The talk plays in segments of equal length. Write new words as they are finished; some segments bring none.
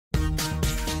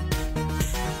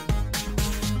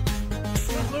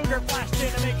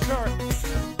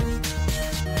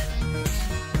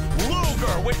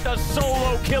with the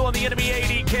solo kill on the enemy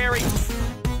AD carry.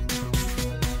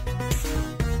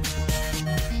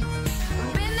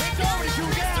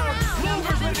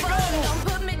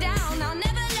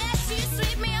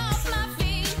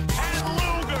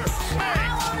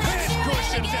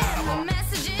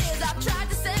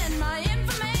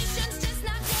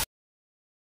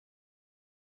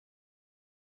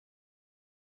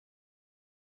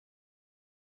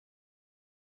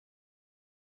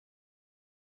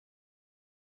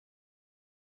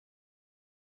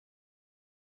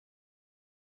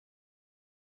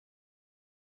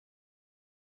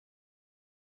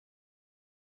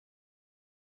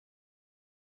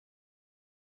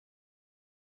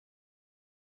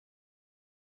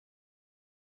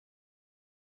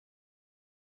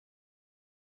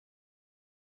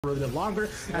 A little bit longer.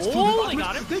 As they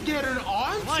got him. They get it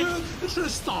on to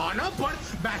Tristana, but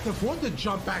back and forth, the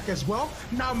jump back as well.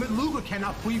 Now Luger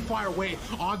cannot free fire away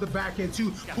on the back end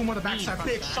too. Boom on the backside,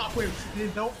 big shockwave. They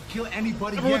don't kill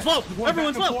anybody Everyone's yet. low.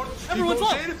 Everyone's low. Everyone's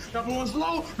low. Everyone's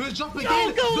low. The jump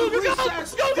again. Go, the Luger, go.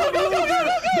 resets. Go.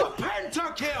 The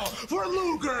pentakill for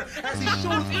Luger as he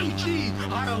shows EG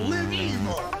how to live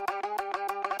evil.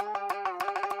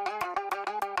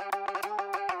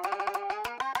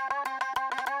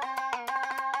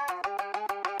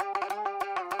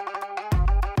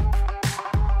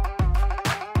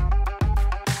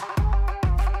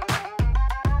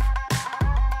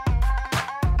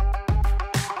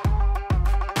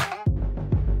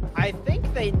 I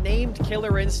think they named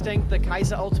Killer Instinct the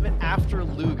Kai'Sa ultimate after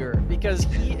Luger because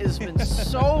he has been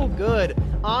so good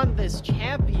on this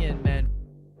champion, man.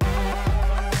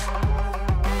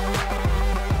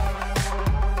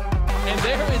 And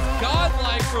there is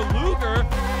godlike for Luger.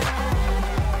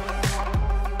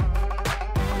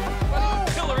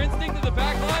 Killer Instinct in the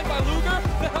back line by Luger.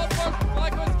 The help bar from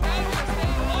Blackwood's Academy are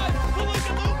staying alive. But look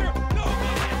at Luger.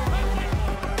 Nobody is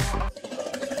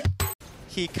touching.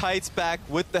 He kites back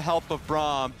with the help of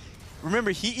Braum.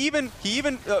 Remember, he even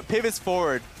pivots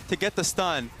forward to get the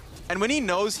stun. And when he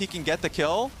knows he can get the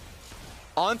kill,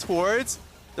 on towards,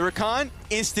 the Rakan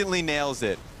instantly nails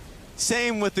it.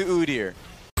 Same with the Udyr.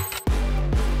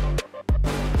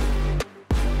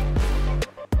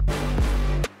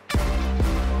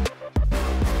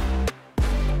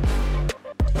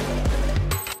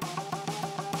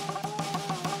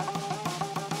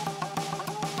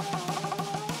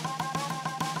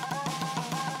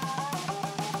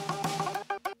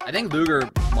 I think Luger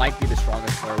might be the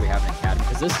strongest player we have in Academy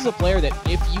because this is a player that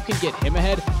if you can get him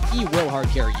ahead, he will hard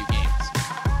carry you games.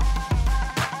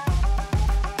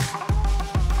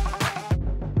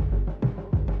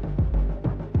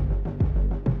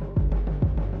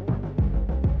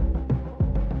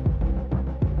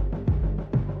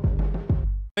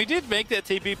 We did make that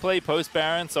TP play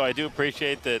post-Baron, so I do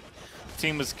appreciate that the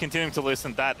team was continuing to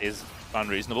listen. That is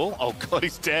unreasonable. Oh god,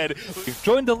 he's dead. You've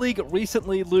joined the league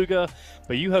recently, Luger,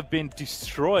 but you have been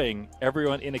destroying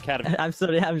everyone in Academy. I'm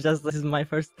sorry, this is my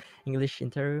first English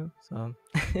interview, so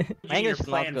my English is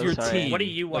not good, sorry. What do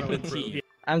you want to improve?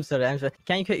 I'm sorry.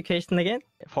 Can you question again?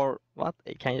 For what?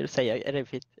 Can you say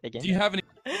repeat again? Do you have any?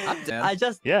 I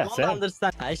just don't same.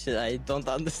 understand. I don't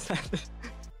understand.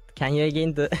 Can you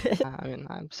again do? I mean,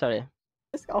 I'm sorry.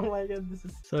 Oh my god, this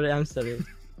is sorry. I'm sorry.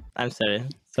 I'm sorry.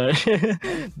 Sorry.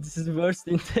 This is worst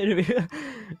interview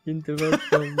in the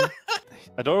world.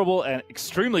 Adorable and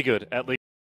extremely good at least.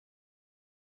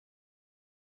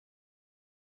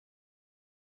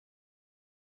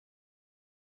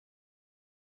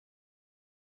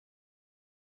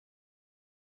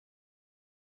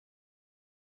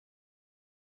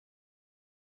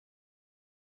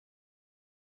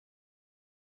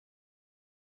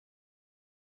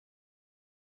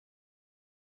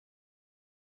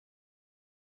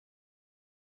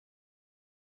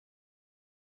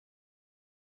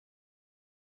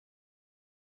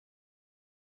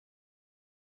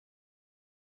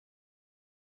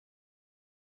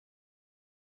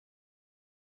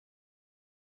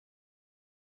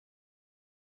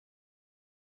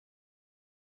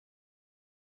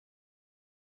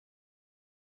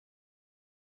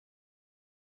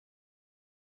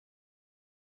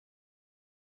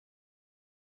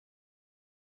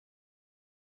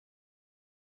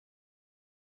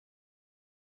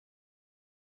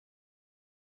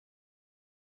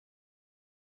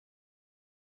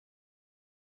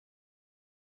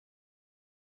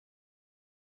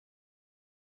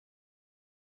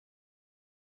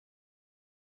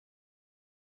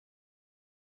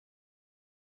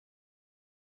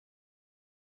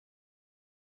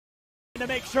 to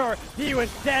make sure he was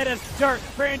dead as dirt.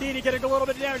 Brandini getting a little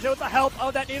bit of damage with the help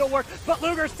of that needlework, but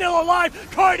Luger's still alive,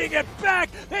 carding it back.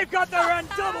 They've got their end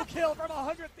double kill from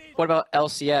 100 Thieves. What about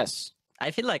LCS?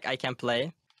 I feel like I can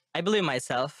play. I believe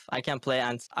myself. I can play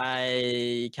and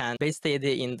I can base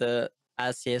steady in the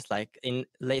LCS like in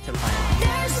later time.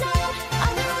 There's no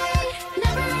other way,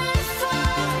 never run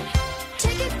far.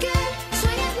 Take it good,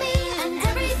 swing at me, and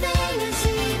everything is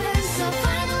even. So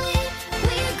finally,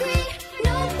 we agree,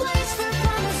 no place for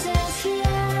promises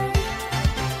here.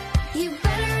 You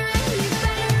better run,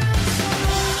 so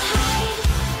hide,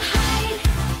 hide.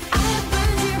 I have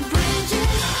burned your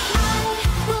bridges. I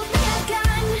will be a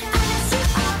gun, as you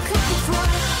all come for.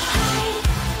 Hide,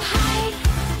 hide.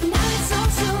 Now it's all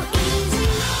so easy.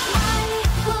 I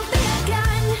will be a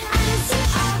gun, as you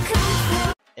all come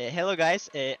for. Hello guys,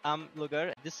 I'm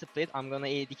Luger. This split I'm gonna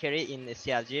AD carry in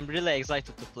CLG. I'm really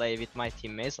excited to play with my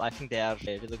teammates. I think they are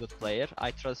a really good player.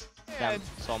 I trust them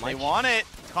so much. They want it.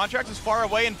 Contract is far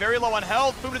away and very low on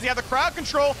health. Boom, does he have the crowd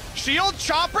control? Shield,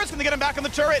 Chopper's gonna get him back on the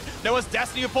turret. Noah's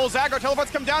Destiny who pulls aggro.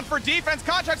 Teleports come down for defense.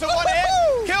 Contract's a one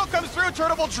hit. Kill comes through.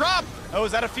 Turtle will drop. Oh,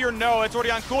 is that a fear? No, it's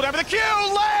already on cooldown. But the Q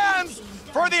lands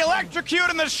for the electrocute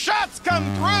and the shots come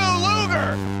through.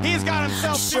 Luger, he's got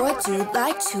himself. Sure do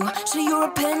like to share your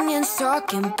opinions,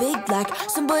 talking big like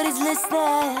somebody's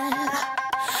listening.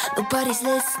 Nobody's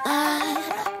listening.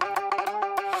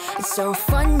 It's so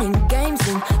fun in games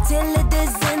until it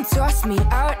doesn't toss me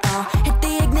out. I'll hit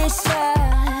the ignition.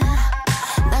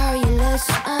 Now you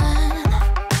listen.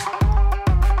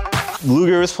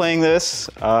 Luger is playing this.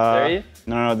 Starry?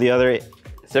 No, the other.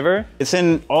 Silver? It's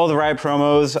in all the right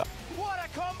promos. What a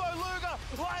combo. Luger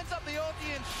lines up the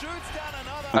ulti and shoots down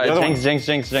another. Jinx.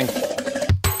 And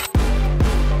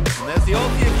there's the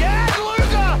ulti again.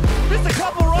 Luger missed a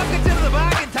couple rockets into the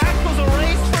back and tackles a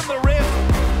race from the rift.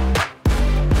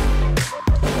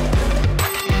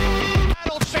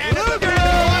 Luger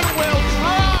will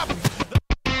drop.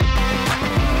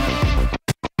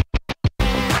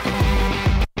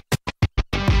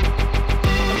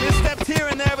 A missteps here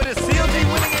and there, but it's CLG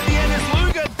winning at the end as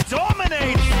Luger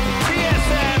dominates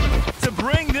TSM to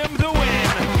bring them the win.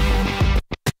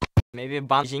 Maybe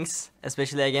ban Jinx,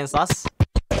 especially against us.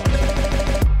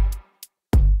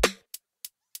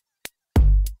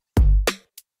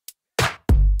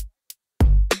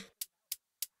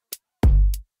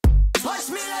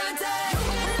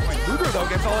 Luger though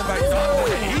gets all invited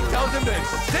on and he tells him to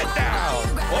sit down.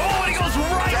 Oh, and he goes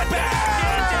right back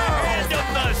into hand of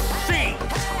the seat.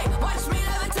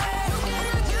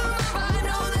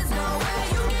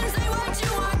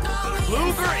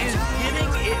 Luger is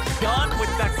getting it done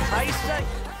with the Kaisa.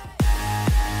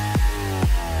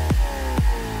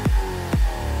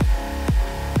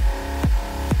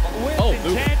 Oh,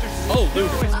 Luger. Oh,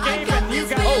 Luger.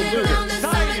 Oh, Luger.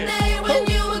 When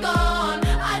you were gone,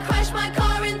 I crashed my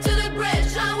car into the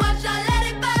bridge. I watched, I let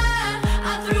it burn.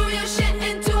 I threw your shit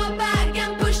into a bag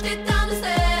and pushed it down the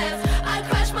stairs. I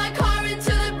crashed my car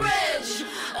into the bridge.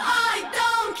 I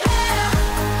don't care.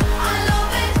 I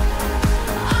love it.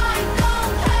 I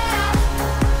don't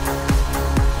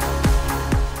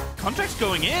care. Contract's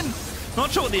going in. Not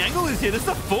sure what the angle is here. This is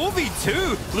a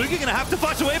 4v2. Luger gonna have to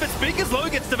flash away, but Speaker's Low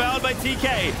gets devoured by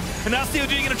TK. And now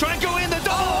CLG gonna try and go in. The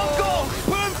double goal.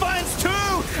 Boom finds two.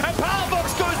 And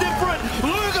Powerfox goes in for it.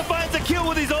 Luger finds a kill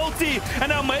with his ulti. And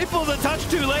now Maple's a touch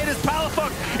too late as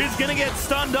Powerfox is gonna get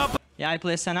stunned up. Yeah, I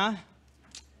play Senna.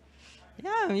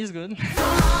 Yeah, he's good. On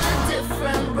a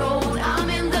different road, I'm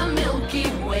in the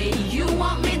Milky Way. You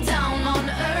want me down on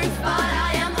Earth, but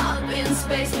I am up in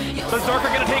space. Berserker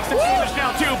gonna take some damage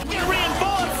now too.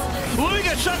 Reinforce.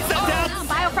 Luger shuts that down.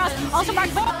 Biofrost also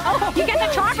marks. Oh, you get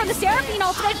the charge from the Seraphine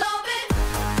ultimate.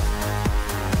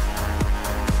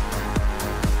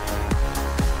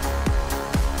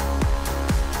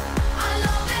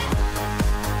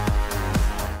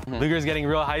 Luger's getting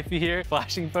real hypey here,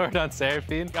 flashing forward on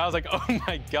Seraphine. I was like, oh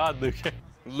my god, Luger.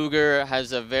 Luger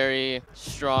has a very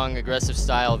strong, aggressive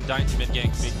style. Dying to mid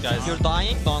gank, big guys. You're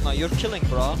dying? No, you're killing,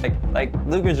 bro. Like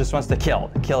Luger just wants to kill,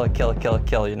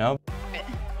 you know?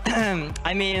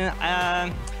 I mean,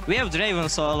 we have Draven,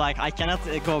 so like I cannot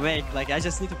go back. Like I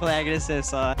just need to play aggressive.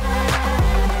 So.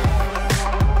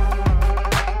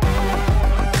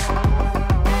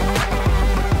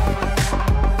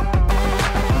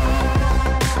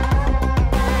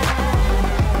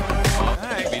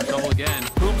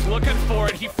 Looking for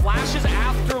it. He flashes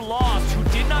after Lost, who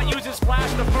did not use his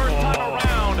flash the first time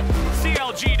around.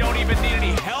 CLG don't even need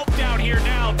any help down here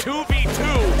now. 2v2.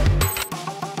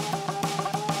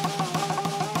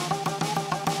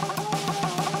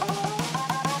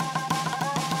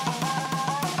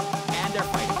 And they're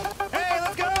fighting. Hey,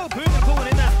 let's go! Boom and pull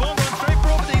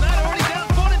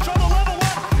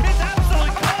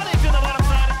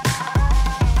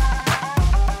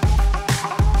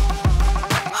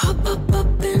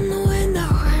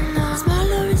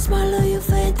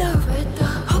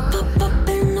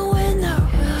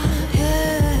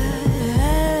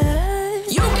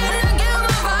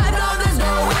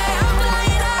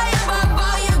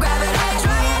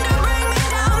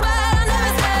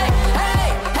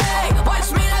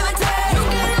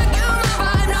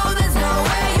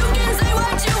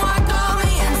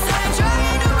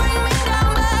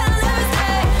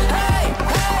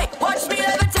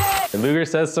Luger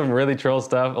says some really troll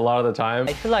stuff a lot of the time.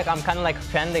 I feel like I'm kind of like a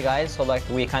friendly guy, so like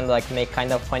we kind of like make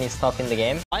kind of funny stuff in the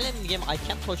game. While in the game, I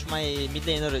can't touch my mid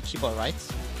laner keyboard, right?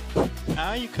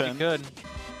 Ah, you could. You could.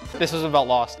 This was about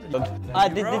Lost.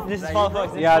 This is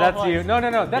Fox. Yeah, that's you. No,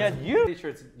 that's you. Pretty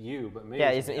sure it's you, but maybe. Yeah,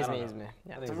 it's me.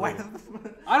 Yeah.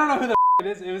 I don't know who the it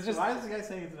is. It was just. Why is the guy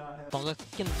saying it's not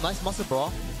him? Nice muscle,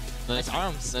 bro. Nice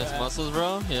arms. Nice muscles,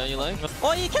 bro. Yeah, you like?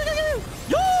 Oh, you kill him!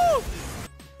 Yo!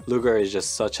 Luger is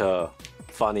just such a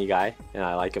funny guy, and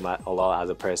I like him a lot as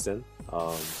a person.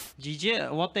 GG,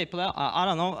 what they play? I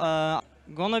don't know.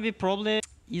 Gonna be probably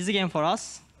easy game for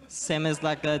us. Same as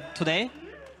like today.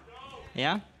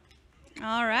 Yeah.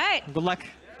 All right. Good luck.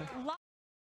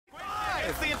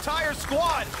 It's the entire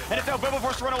squad, and it's now Bibble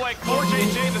forced to run away. Core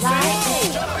JJ the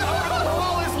same. Jumping over the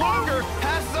wall is Luger.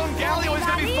 Has his own Galio. He's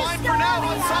gonna be fine for now.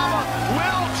 Onsama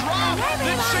will drop.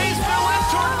 The chase fell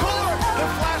into her core. The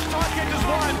flash taunt catches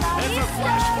one, and it's a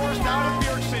flash forced out of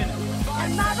Bjergsen.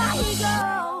 And Mama, he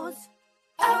goes.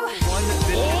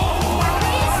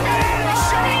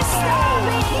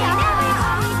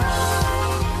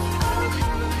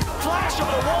 Flash of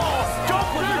the wall. Don't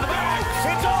put it in the back.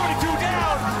 It's already two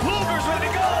down. Luger's ready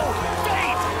to go.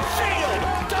 Fate, shield,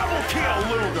 double kill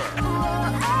Luger.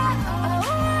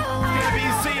 Gonna be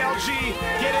CLG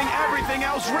getting everything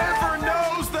else. River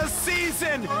knows the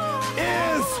season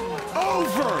is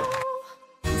over.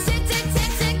 Tick, tick,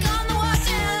 tick, tick on the watch,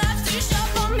 and life's too short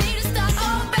for me to stop.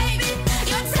 Oh, baby,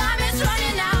 your time is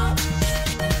running out.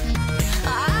 I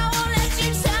won't let you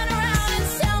turn around and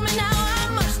tell me now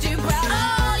I'm much too proud.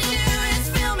 All you do is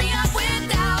fill me up with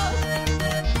doubt.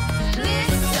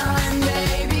 This time,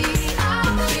 baby,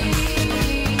 I'll be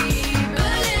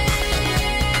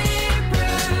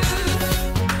bulletproof.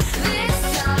 This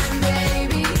time,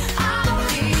 baby, I'll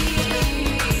be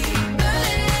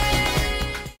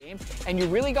bulletproof. And you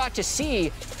really got to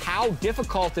see how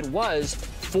difficult it was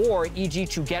for EG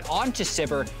to get onto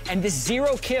Sivir, and this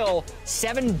 0 kill,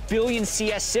 7 billion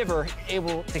CS Sivir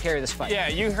able to carry this fight. Yeah,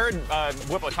 you heard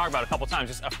Whippo talk about it a couple times.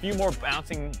 Just a few more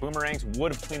bouncing boomerangs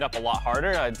would have cleaned up a lot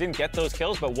harder. Didn't get those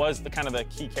kills, but was the kind of the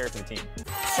key character for the team.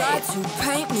 Try to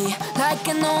paint me like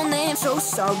a no-name, so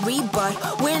sorry, but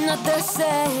we're not the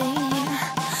same.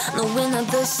 No, we're not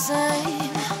the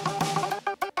same.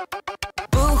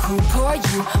 Boo-hoo, poor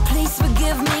you, please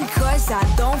forgive me, cause I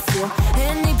don't feel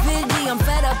any pity. I'm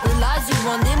fed up with lies, you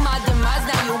wanted my demise,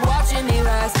 now you're watching me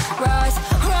rise, rise,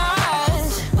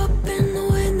 rise. Up in the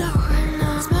window,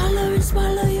 smaller and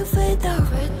smaller you fade out.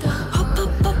 Up,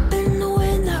 up, up in the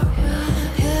window,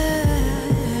 yeah.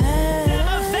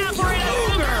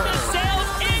 Sails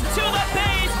into the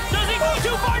base. Does he go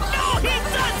too far? No, he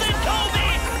doesn't, Kobe.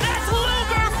 That's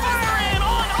Luger firing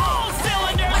on all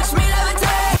cylinders. Watch me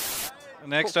levitate.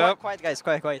 Next up. Quiet, guys,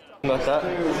 quiet.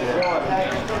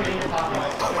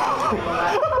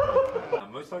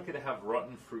 Most likely to have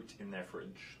rotten fruit in their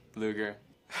fridge. Luger.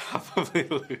 Probably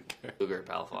Luger. Luger,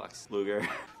 Palafox. Luger.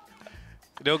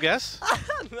 No guess?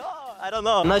 No, I don't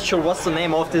know. I'm not sure what's the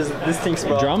name of this things,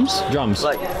 bro. Drums? Drums.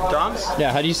 Like drums?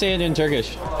 Yeah, how do you say it in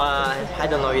Turkish? I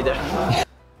don't know either.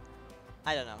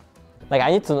 I don't know. Like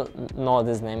I need to know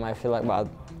this name, I feel like, but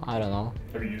I don't know.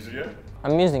 Have you used it yet?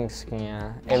 I'm using skin,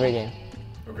 yeah, every game.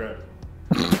 Okay.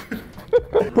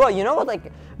 Bro, you know what,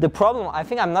 like, the problem, I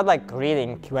think I'm not like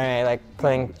reading when I like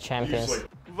playing champions.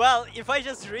 Well, if I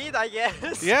just read, I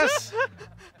guess. Yes.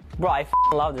 Bro, I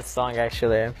love this song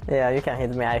actually. Yeah, you can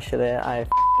hit me actually, I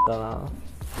don't know.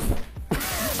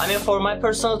 I mean, for my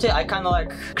personality, I kind of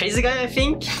like crazy guy, I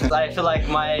think. I feel like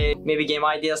my maybe game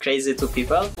ideas crazy to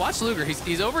people. Watch Luger,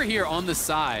 he's over here on the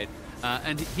side.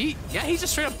 And he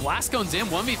just straight up blast goes in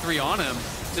 1v3 on him,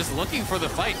 just looking for the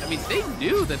fight. I mean, they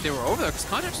knew that they were over there because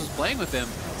Context was playing with him,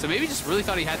 so maybe just really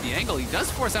thought he had the angle. He does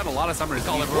force out a lot of summoners.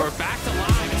 We're back to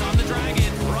live. It's on the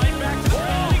dragon, right back to the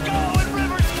wall. We go, and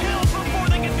Rivers kills before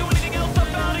they can do anything else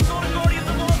about it. Golden Guardians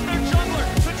have lost their jungler.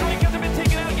 The Drake hasn't been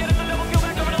taken out yet, and the double kill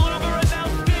back over to Luger, and now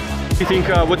Sting. You think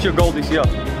what's your goal this year?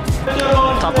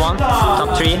 Top 1,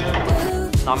 top 3,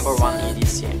 number 1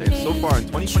 EDC. So far in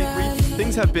 2023,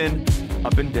 things have been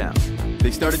up and down.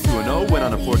 They started 2-0, went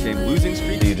on a 4-game losing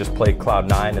streak. You just played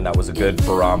Cloud9 and that was a good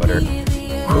barometer.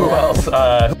 Who else?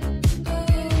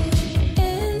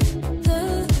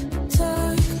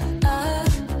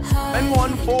 And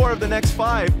won 4 of the next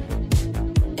 5.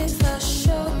 If I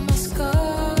show my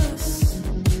scars,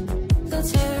 they'll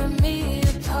tear me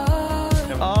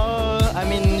apart. I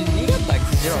mean, you got like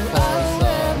 0 points, so...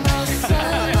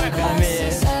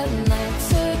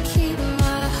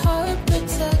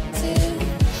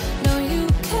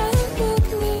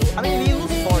 I mean, we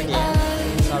lose 4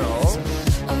 games. Not all.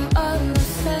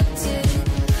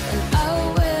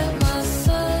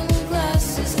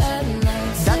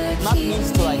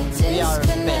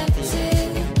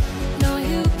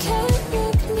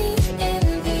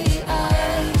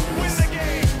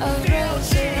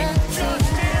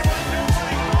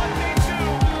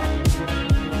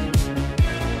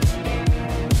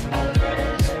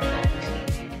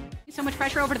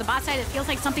 Luger over to the bot side. It feels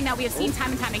like something that we have seen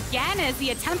time and time again is the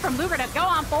attempt from Luger to go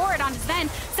on forward on Zen.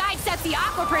 Sidesteps the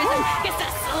Aqua Prism, gets a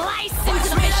slice into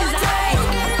the fish's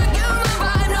eye.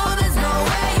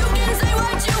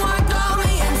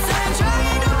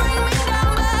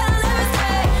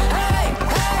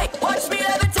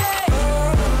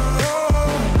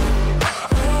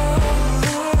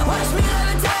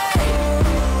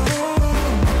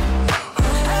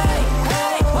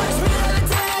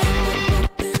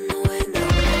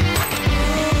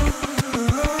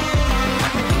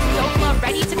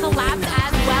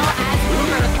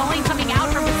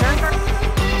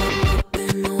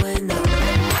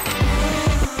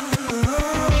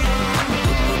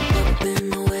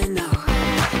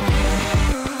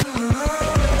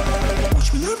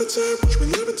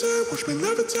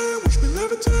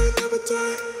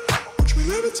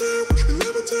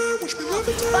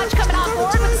 Bunch coming on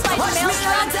board with the slice of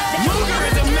maelstrom. Luger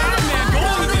is a madman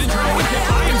going to the dragon pit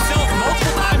by himself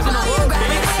multiple times in a row.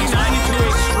 Getting C9 into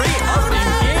a straight up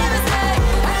engage.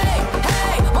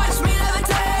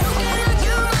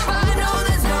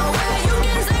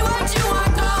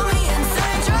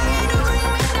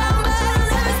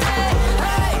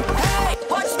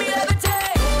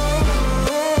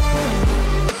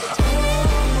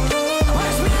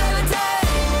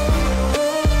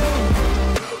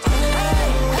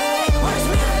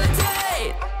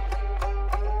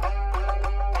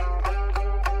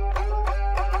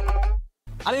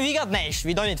 I mean, we got Nash.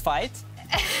 We don't need fight.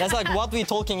 That's like what we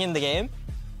talking in the game.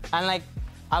 And like,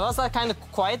 I was like kind of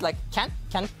quiet, like, can't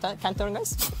turn,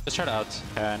 guys. Just try it out.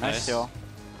 Yeah, nice. I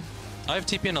have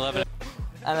TP in 11.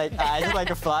 And like, I did like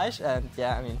a flash, and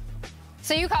yeah, I mean.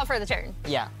 So you call for the turn?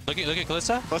 Yeah. Look at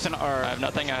Kalista. Listen, or I have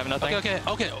nothing. Okay.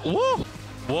 Woo!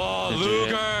 Whoa,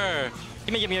 Luger!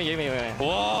 Give me.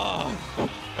 Whoa!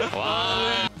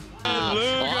 Why?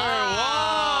 Luger!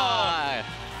 Why?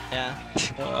 Yeah.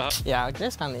 Yeah,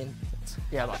 this kind of.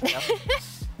 Yeah, but yeah.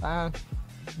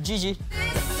 GG.